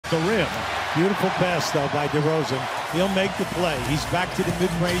the rim. Beautiful pass, though, by DeRozan. He'll make the play. He's back to the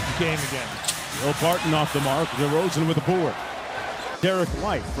mid-range game again. Will Barton off the mark. DeRozan with the board. Derek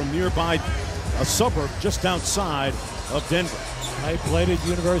White from nearby, a suburb just outside of Denver. I played at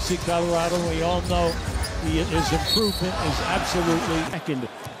University of Colorado. We all know his improvement is absolutely... Second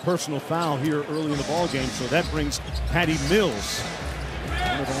personal foul here early in the ball game, so that brings Patty Mills,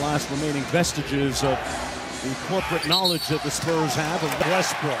 one of the last remaining vestiges of the corporate knowledge that the Spurs have of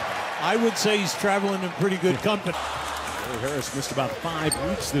Westbrook. I would say he's traveling in pretty good company. Harris missed about 5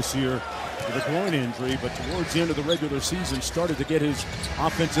 weeks this year with a groin injury, but towards the end of the regular season started to get his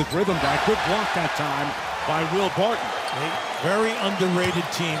offensive rhythm back. Good block that time by Will Barton. A very underrated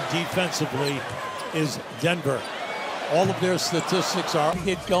team defensively is Denver. All of their statistics are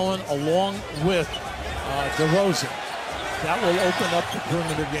get going along with DeRozan. That will open up the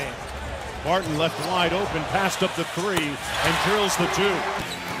perimeter game. Barton left wide open, passed up the three, and drills the two.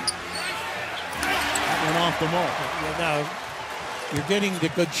 That went off the mark. Now, you're getting the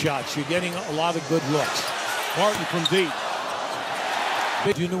good shots. You're getting a lot of good looks. Barton from deep.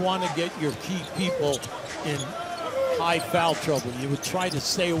 You want to get your key people in high foul trouble. You would try to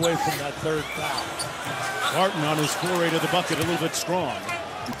stay away from that third foul. Barton on his foray to the bucket, a little bit strong.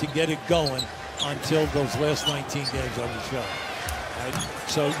 To get it going until those last 19 games on the show. Right?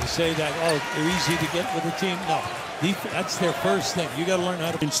 So you say that, oh, they're easy to get with the team. No, that's their first thing. You got to learn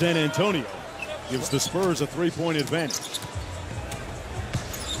how to... In San Antonio, gives the Spurs a three-point advantage.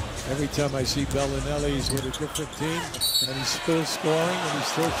 Every time I see Bellinelli, he's with a different team, and he's still scoring, and he's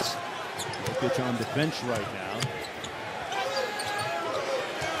still... Jokic on the bench right now.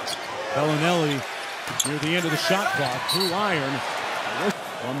 Bellinelli near the end of the shot clock, through iron.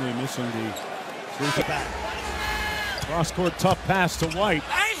 Plumlee missing the three back. Cross-court tough pass to White.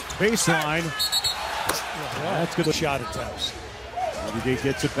 Baseline. That's good shot attempts. Gate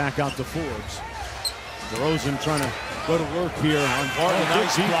gets it back out to Forbes. DeRozan trying to go to work here on Barton.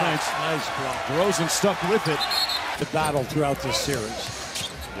 Nice defense. Block. Nice block. DeRozan stuck with it. The battle throughout this series.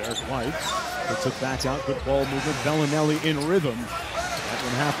 Derek White puts it back out. Good ball movement. Bellinelli in rhythm. That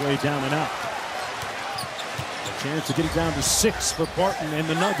one halfway down and out. A chance to get it down to 6 for Barton and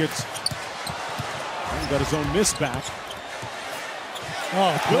the Nuggets. And got his own miss back.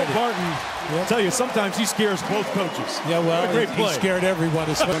 Oh, Will Barton, I'll tell you, sometimes he scares both coaches. Yeah, well, great play. He scared everyone.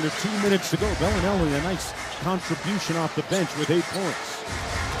 Under 2 minutes to go. Bellinelli, a nice contribution off the bench with 8 points.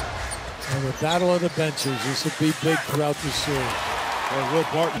 And the battle of the benches, this will be big throughout the series. Well, Will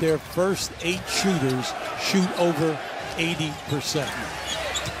Barton, their first 8 shooters shoot over 80%.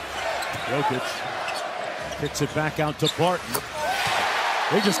 Jokic kicks it back out to Barton.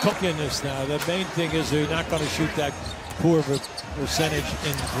 They just cook in this now. The main thing is they're not going to shoot that poor of a percentage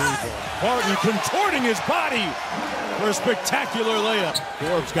in three. Barton contorting his body for a spectacular layup.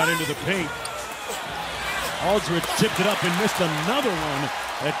 Forbes got into the paint. Aldridge tipped it up and missed another one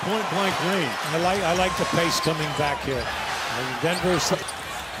at point-blank range. I like the pace coming back here. Denver's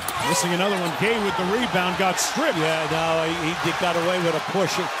missing another one. Gay with the rebound, got stripped. Yeah, no, he got away with a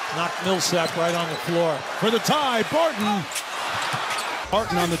push. Knocked Millsap right on the floor. For the tie, Barton.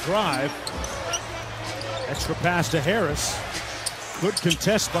 Barton on the drive. Extra pass to Harris. Good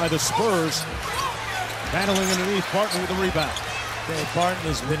contest by the Spurs. Battling underneath, Barton with the rebound. Okay, Barton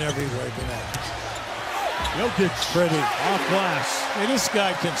has been everywhere tonight. Jokic pretty off glass. Hey, this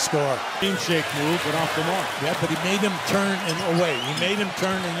guy can score. Team shake move, but off the mark. Yeah, but he made him turn and away. He made him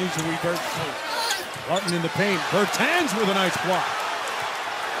turn and use a reverse move. Barton in the paint. Bertans with a nice block.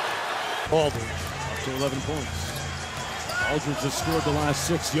 Aldridge up to 11 points. Aldridge has scored the last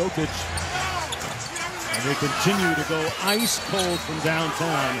 6. Jokic. And they continue to go ice cold from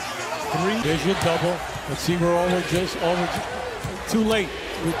downtown. 3. There's your double. Let's see, we're too late.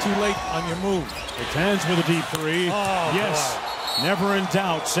 We're too late on your move. Bertans with a deep 3. Oh, yes. Boy. Never in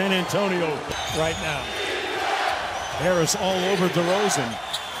doubt. San Antonio right now. Harris all over DeRozan.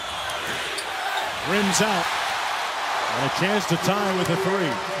 Rims out. And a chance to tie with a 3.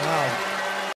 Wow.